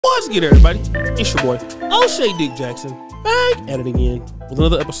What's good, everybody? It's your boy, O'Shea Dick Jackson, back at it again with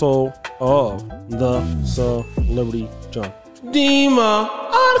another episode of the Celebrity Jump. Dima,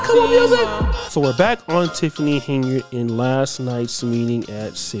 come on, music. So we're back on Tiffany Henyard in last night's meeting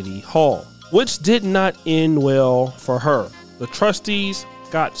at City Hall, which did not end well for her. The trustees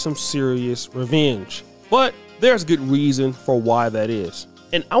got some serious revenge, but there's good reason for why that is.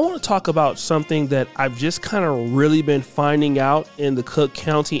 And I want to talk about something that I've just kind of really been finding out in the Cook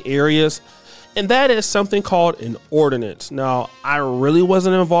County areas, and that is something called an ordinance. Now, I really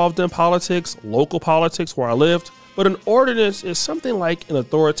wasn't involved in politics, local politics where I lived, but an ordinance is something like an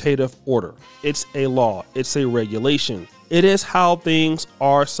authoritative order. It's a law, it's a regulation. It is how things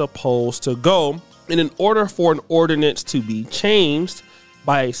are supposed to go. And in order for an ordinance to be changed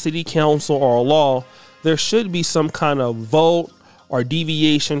by a city council or a law, there should be some kind of vote or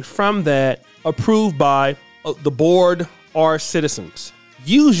deviation from that approved by the board or citizens,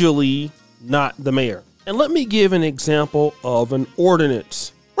 usually not the mayor. And let me give an example of an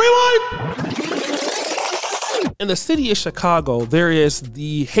ordinance. Rewind! In the city of Chicago, there is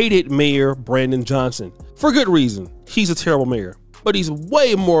the hated mayor, Brandon Johnson. For good reason. He's a terrible mayor, but he's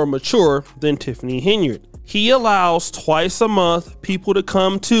way more mature than Tiffany Henyard. He allows twice a month people to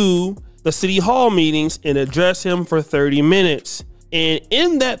come to the city hall meetings and address him for 30 minutes. And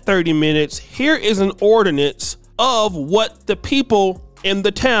in that 30 minutes, here is an ordinance of what the people in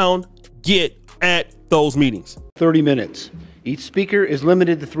the town get at those meetings. 30 minutes. Each speaker is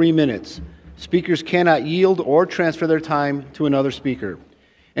limited to 3 minutes. Speakers cannot yield or transfer their time to another speaker.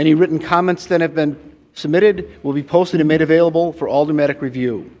 Any written comments that have been submitted will be posted and made available for automatic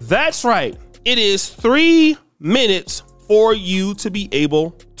review. That's right. It is 3 minutes for you to be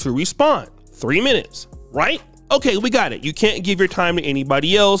able to respond. 3 minutes, right? Okay, we got it. You can't give your time to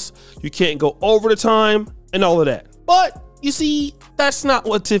anybody else. You can't go over the time and all of that. But you see, that's not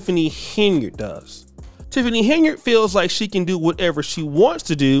what Tiffany Henyard does. Tiffany Henyard feels like she can do whatever she wants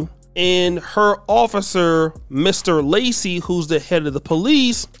to do. And her officer, Mr. Lacey, who's the head of the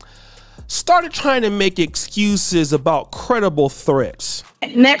police, started trying to make excuses about credible threats.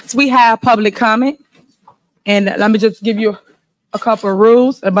 Next, we have public comment. And let me just give you a couple of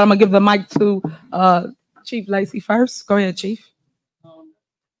rules, but I'm gonna give the mic to Chief Lacey first. Go ahead, Chief.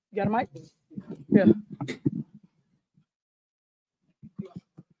 You got a mic? Yeah.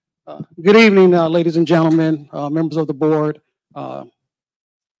 Good evening, ladies and gentlemen, members of the board.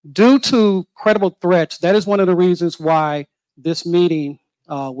 Due to credible threats, that is one of the reasons why this meeting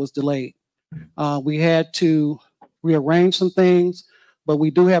was delayed. We had to rearrange some things, but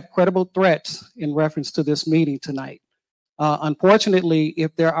we do have credible threats in reference to this meeting tonight. Unfortunately,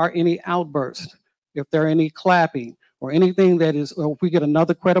 if there are any outbursts, if there are any clapping or anything that is, or if we get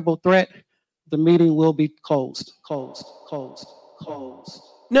another credible threat, the meeting will be closed.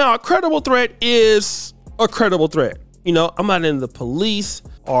 Now, a credible threat is a credible threat. You know, I'm not in the police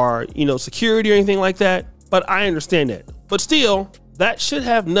or, security or anything like that, but I understand that. But still, that should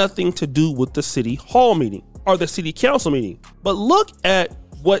have nothing to do with the city hall meeting or the city council meeting. But look at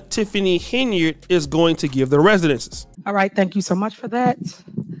what Tiffany Henyard is going to give the residences. All right, thank you so much for that.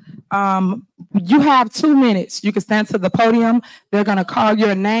 You have 2 minutes. You can stand to the podium. They're going to call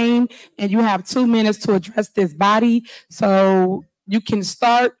your name, and you have 2 minutes to address this body. So you can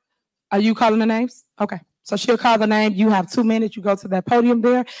start. Are you calling the names? Okay. So she'll call the name. You have 2 minutes. You go to that podium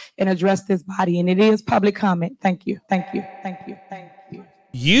there and address this body. And it is public comment. Thank you. Thank you. Thank you. Thank you.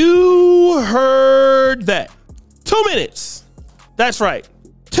 You heard that. 2 minutes. That's right.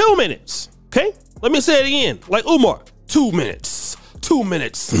 2 minutes. Okay. Let me say it again. Like Umar. 2 minutes. 2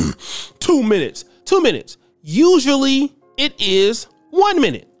 minutes. 2 minutes. 2 minutes. Usually it is 1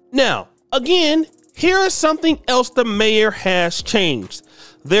 minute. Now, again, here is something else the mayor has changed.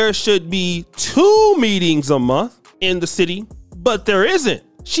 There should be 2 meetings a month in the city, but there isn't.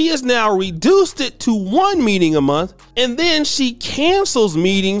 She has now reduced it to 1 meeting a month, and then she cancels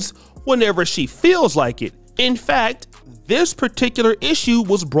meetings whenever she feels like it. In fact, this particular issue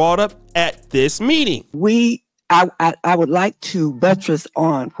was brought up at this meeting. I would like to buttress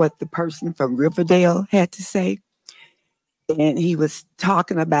on what the person from Riverdale had to say. And he was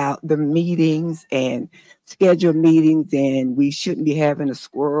talking about the meetings and scheduled meetings, and we shouldn't be having a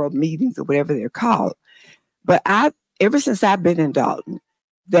squirrel meetings or whatever they're called. But ever since I've been in Dolton,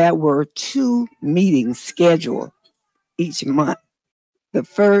 there were 2 meetings scheduled each month, the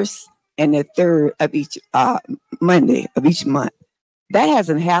 1st and the 3rd of each Monday of each month. That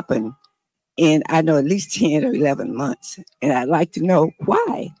hasn't happened in, I know, at least 10 or 11 months. And I'd like to know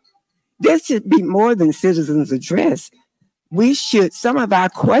why. There should be more than citizens address. some of our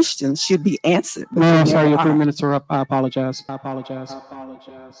questions should be answered. Ma'am, sorry, your 3 minutes are up. I apologize.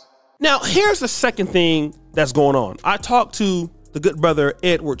 Now, here's the second thing that's going on. I talked to the good brother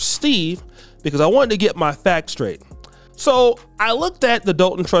Edward Steve because I wanted to get my facts straight. So I looked at the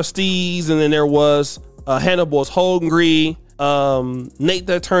Dolton Trustees, and then there was Hannah Boyce Holmgren, Nate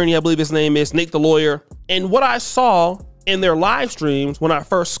the attorney, I believe his name is, Nate the lawyer. And what I saw in their live streams when I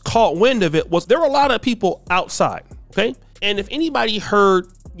first caught wind of it was there were a lot of people outside, okay? And if anybody heard,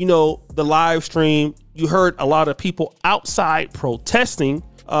 the live stream, you heard a lot of people outside protesting,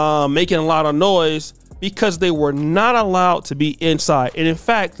 making a lot of noise because they were not allowed to be inside. And in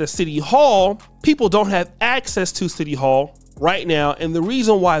fact, the city hall, people don't have access to city hall right now. And the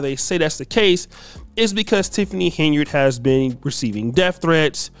reason why they say that's the case is because Tiffany Henyard has been receiving death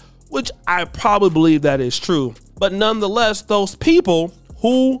threats, which I probably believe that is true. But nonetheless, those people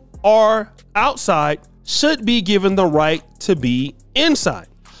who are outside should be given the right to be inside.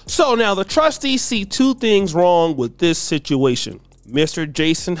 So now the trustees see two things wrong with this situation. Mr.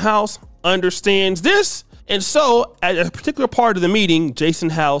 Jason House understands this. And so at a particular part of the meeting, Jason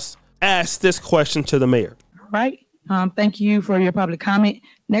House asked this question to the mayor. All right. Thank you for your public comment.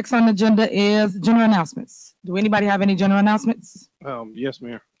 Next on the agenda is general announcements. Do anybody have any general announcements? Yes,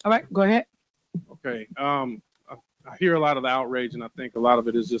 Mayor. All right, go ahead. Okay. I hear a lot of the outrage, and I think a lot of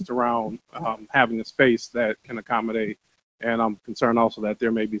it is just around having a space that can accommodate. And I'm concerned also that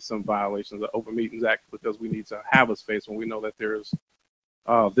there may be some violations of the Open Meetings Act because we need to have a space when we know that there's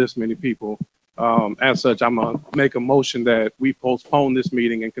this many people. As such, I'm going to make a motion that we postpone this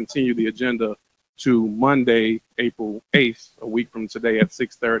meeting and continue the agenda to Monday, April 8th, a week from today at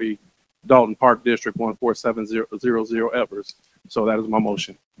 6:30, Dolton Park District 14700 Evers. So that is my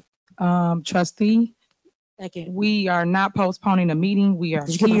motion. Trustee, we are not postponing the meeting. We are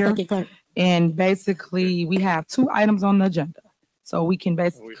here. And basically, we have 2 items on the agenda. So we can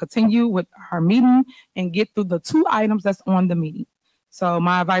basically continue with our meeting and get through the 2 items that's on the meeting. So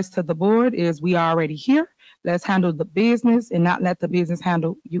my advice to the board is we are already here. Let's handle the business and not let the business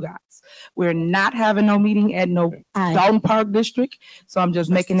handle you guys. We're not having no meeting at no Dolton Park District. So I'm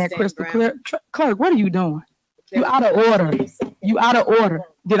just making that crystal clear. Clerk, what are you doing? You out of order. You out of order.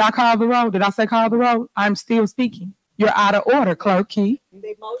 Did I call the roll? Did I say call the roll? I'm still speaking. You're out of order, Clerk Key.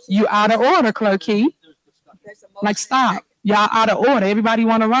 You out of order, Clerk Key. Like, stop. Y'all out of order. Everybody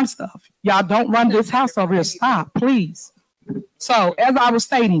want to run stuff. Y'all don't run this house over here. Stop, please. So, as I was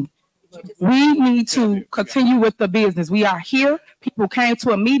stating, we need to continue with the business. We are here. People came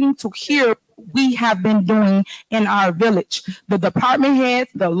to a meeting to hear what we have been doing in our village. The department heads,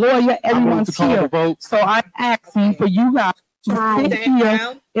 the lawyer, everyone's here. So I'm asking for you guys to sit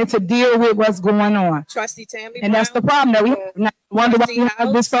here and to deal with what's going on. Trustee Tammy and that's the problem that we have. Wonder why we have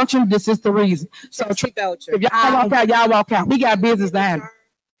dysfunction. This is the reason. So if y'all walk out, y'all walk out. We got business to handle.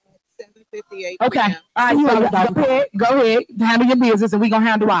 Okay. All right. So go ahead. Handle your business, and we're gonna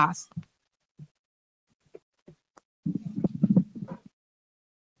handle ours.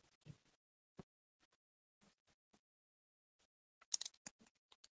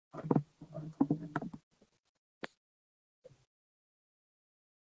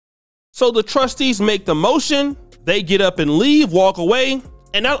 So the trustees make the motion, they get up and leave, walk away.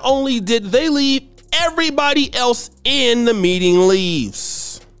 And not only did they leave, everybody else in the meeting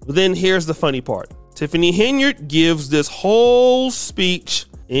leaves. But then here's the funny part. Tiffany Henyard gives this whole speech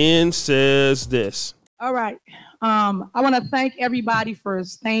and says this. All right. I want to thank everybody for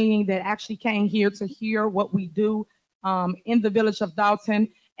staying that actually came here to hear what we do in the village of Dolton.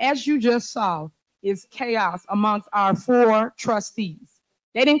 As you just saw, is chaos amongst our 4 trustees.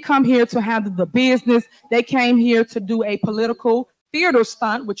 They didn't come here to handle the business. They came here to do a political theater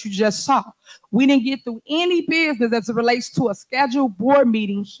stunt, which you just saw. We didn't get through any business as it relates to a scheduled board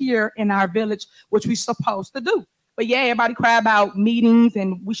meeting here in our village, which we're supposed to do. But yeah, everybody cry about meetings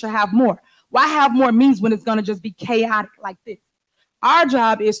and we should have more. Why have more meetings when it's going to just be chaotic like this? Our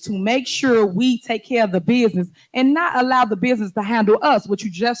job is to make sure we take care of the business and not allow the business to handle us, which you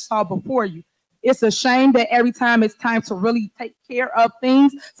just saw before you. It's a shame that every time it's time to really take care of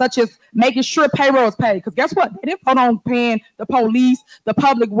things, such as making sure payroll is paid. Because guess what? They didn't vote on paying the police, the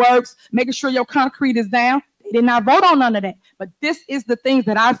public works, making sure your concrete is down. They did not vote on none of that. But this is the things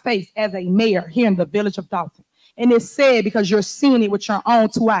that I face as a mayor here in the village of Dolton. And it's sad because you're seeing it with your own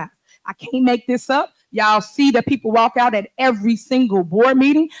 2 eyes. I can't make this up. Y'all see that people walk out at every single board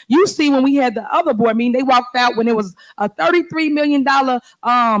meeting. You see when we had the other board meeting, they walked out when it was a $33 million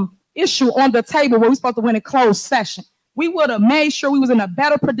issue on the table where we're supposed to win a closed session. We would have made sure we was in a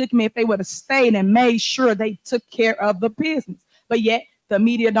better predicament if they would have stayed and made sure they took care of the business. But yet the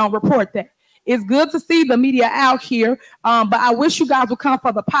media don't report that. It's good to see the media out here, but I wish you guys would come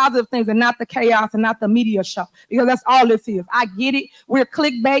for the positive things and not the chaos and not the media show, because that's all this is. I get it. We're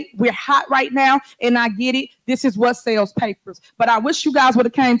clickbait. We're hot right now, and I get it. This is what sells papers. But I wish you guys would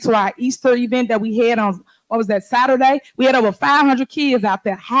have came to our Easter event that we had on, what was that, Saturday? We had over 500 kids out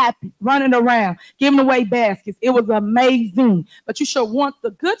there happy, running around, giving away baskets. It was amazing. But you should want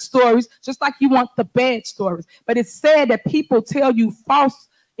the good stories just like you want the bad stories. But it's sad that people tell you false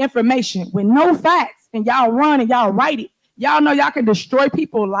information with no facts, and y'all run and y'all write it. Y'all know y'all can destroy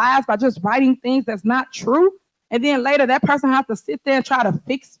people's lives by just writing things that's not true. And then later that person has to sit there and try to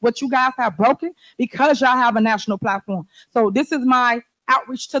fix what you guys have broken because y'all have a national platform. So this is my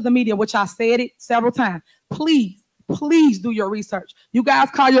outreach to the media, which I said it several times. Please, please do your research. You guys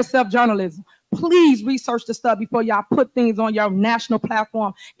call yourself journalism. Please research the stuff before y'all put things on your national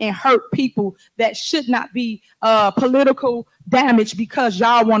platform and hurt people that should not be political damage because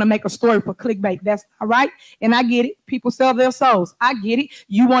y'all want to make a story for clickbait. That's all right. And I get it. People sell their souls. I get it.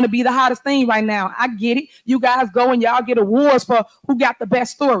 You want to be the hottest thing right now. I get it. You guys go and y'all get awards for who got the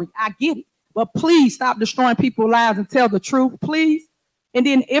best story. I get it. But please stop destroying people's lives and tell the truth, please. And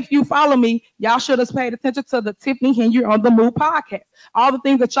then if you follow me, y'all should have paid attention to the Tiffany Henyard on the Move podcast. All the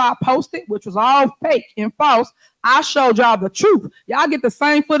things that y'all posted, which was all fake and false, I showed y'all the truth. Y'all get the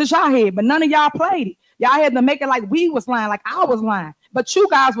same footage I had, but none of y'all played it. Y'all had to make it like we was lying, like I was lying. But you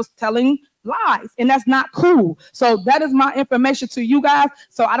guys was telling lies, and that's not cool. So that is my information to you guys.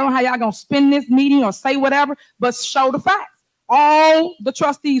 So I don't know how y'all gonna spin this meeting or say whatever, but show the facts. All the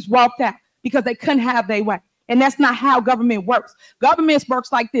trustees walked out because they couldn't have their way. And that's not how government works. Government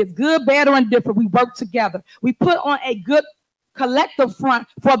works like this: good, bad, or indifferent. We work together. We put on a good collective front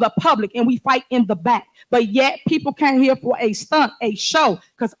for the public, and we fight in the back. But yet people came here for a stunt, a show,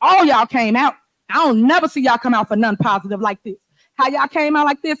 because all y'all came out. I don't never see y'all come out for nothing positive like this. How y'all came out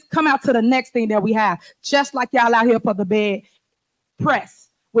like this, come out to the next thing that we have, just like y'all out here for the bad press,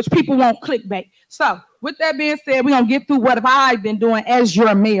 which people won't clickbait. So with that being said, we're going to get through what I've been doing as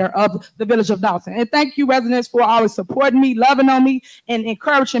your mayor of the village of Dolton. And thank you, residents, for always supporting me, loving on me, and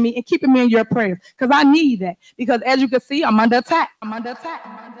encouraging me, and keeping me in your prayers, because I need that. Because as you can see, I'm under attack. I'm under attack.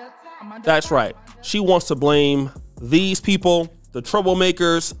 I'm under attack. I'm under That's right. She wants to blame these people, the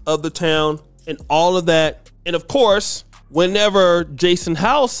troublemakers of the town, and all of that. And of course, whenever Jason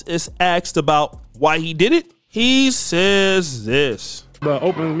House is asked about why he did it, he says this. The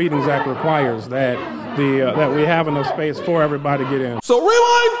Open Meetings Act requires that that we have enough space for everybody to get in. So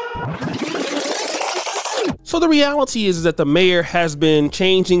rewind. So the reality is that the mayor has been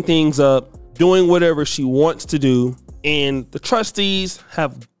changing things up, doing whatever she wants to do, and the trustees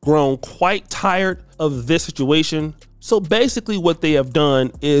have grown quite tired of this situation. So basically what they have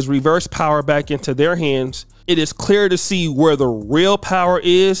done is reverse power back into their hands. It is clear to see where the real power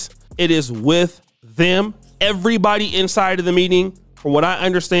is. It is with them. Everybody inside of the meeting, from what I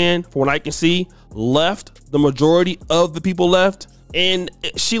understand, from what I can see, left. The majority of the people left. And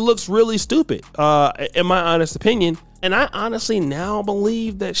she looks really stupid, in my honest opinion. And I honestly now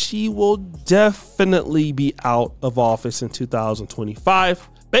believe that she will definitely be out of office in 2025,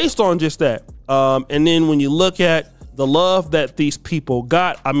 based on just that. And then when you look at the love that these people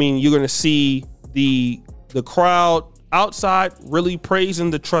got, I mean, you're going to see the crowd outside really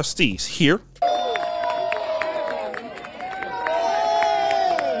praising the trustees here.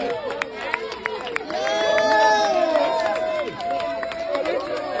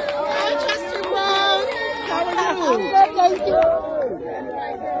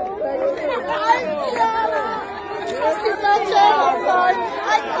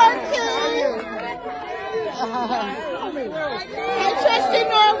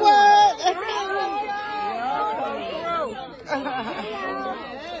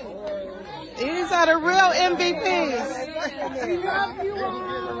 These are the real MVPs.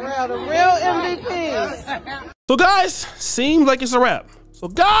 The real MVPs. So guys, seems like it's a wrap. So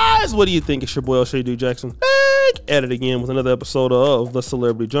guys, what do you think? It's your boy O'Shea Duke Jackson back at it again with another episode of The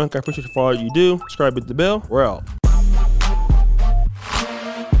Celebrity Junk. I appreciate you for all you do. Subscribe, hit the bell. We're out.